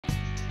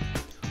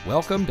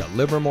Welcome to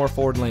Livermore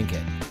Ford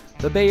Lincoln,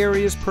 the Bay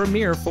Area's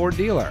premier Ford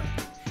dealer.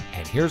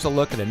 And here's a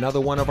look at another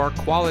one of our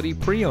quality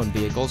pre-owned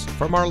vehicles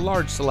from our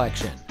large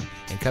selection,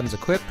 and comes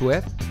equipped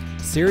with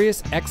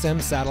Sirius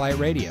XM satellite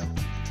radio,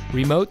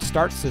 remote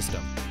start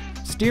system,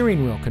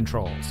 steering wheel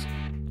controls,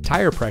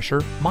 tire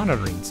pressure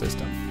monitoring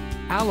system,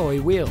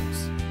 alloy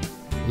wheels,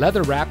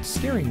 leather-wrapped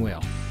steering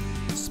wheel,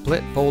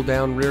 split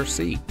fold-down rear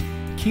seat,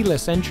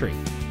 keyless entry,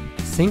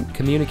 sync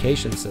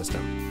communication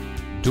system,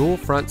 dual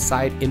front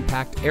side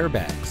impact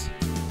airbags,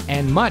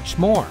 and much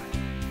more.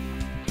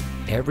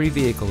 Every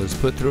vehicle is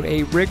put through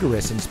a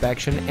rigorous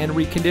inspection and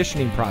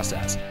reconditioning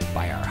process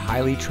by our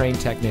highly trained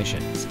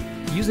technicians,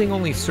 using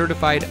only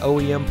certified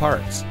OEM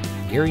parts,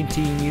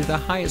 guaranteeing you the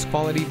highest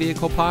quality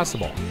vehicle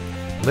possible.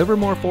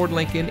 Livermore Ford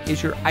Lincoln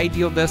is your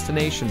ideal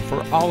destination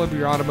for all of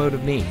your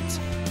automotive needs.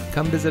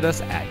 Come visit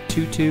us at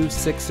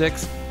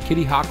 2266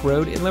 Kittyhawk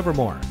Road in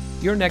Livermore.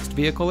 Your next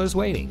vehicle is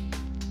waiting.